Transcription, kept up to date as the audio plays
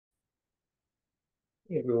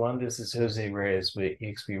Hey everyone, this is Jose Reyes with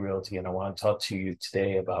eXp Realty, and I want to talk to you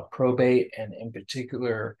today about probate and, in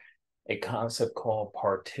particular, a concept called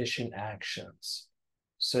partition actions.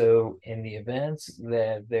 So, in the event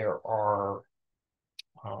that there are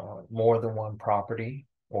more than one property,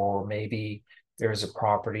 or maybe there's a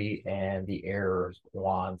property and the heirs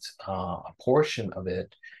want a portion of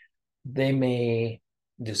it, they may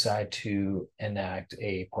decide to enact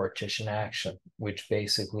a partition action, which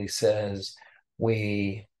basically says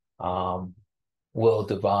we will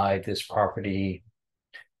divide this property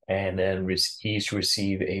and then each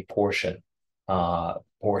receive a portion.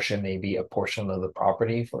 Portion may be a portion of the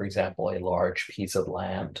property, for example, a large piece of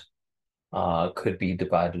land could be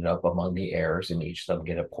divided up among the heirs and each of them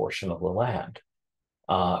get a portion of the land.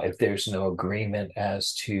 If there's no agreement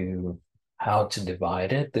as to how to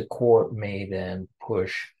divide it, the court may then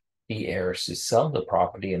push the heirs to sell the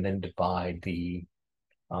property and then divide the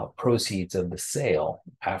proceeds of the sale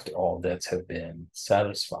after all debts have been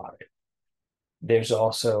satisfied. There's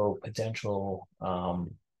also potential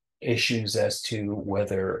issues as to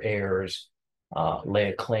whether heirs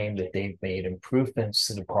lay a claim that they've made improvements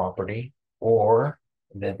to the property or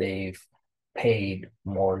that they've paid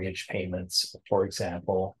mortgage payments, for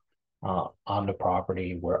example, on the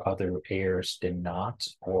property where other heirs did not,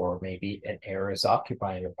 or maybe an heir is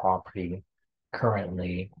occupying the property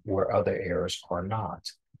currently where other heirs are not.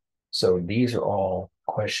 So these are all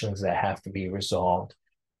questions that have to be resolved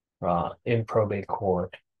in probate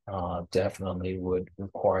court. Definitely would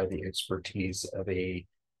require the expertise of a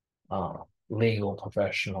legal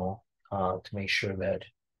professional to make sure that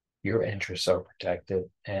your interests are protected.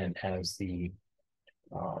 And as the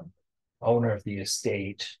owner of the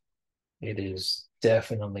estate, it is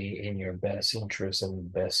definitely in your best interest and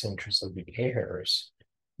the best interest of the heirs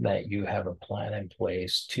that you have a plan in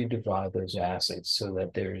place to divide those assets so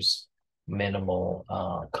that there's minimal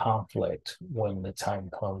conflict when the time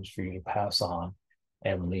comes for you to pass on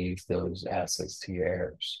and leave those assets to your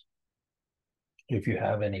heirs. If you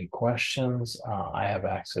have any questions, I have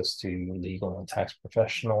access to legal and tax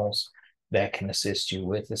professionals that can assist you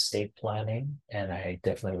with estate planning, and I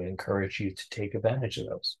definitely would encourage you to take advantage of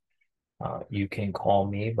those. You can call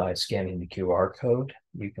me by scanning the QR code.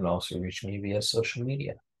 You can also reach me via social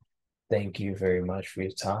media. Thank you very much for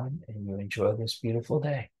your time, and you enjoy this beautiful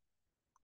day.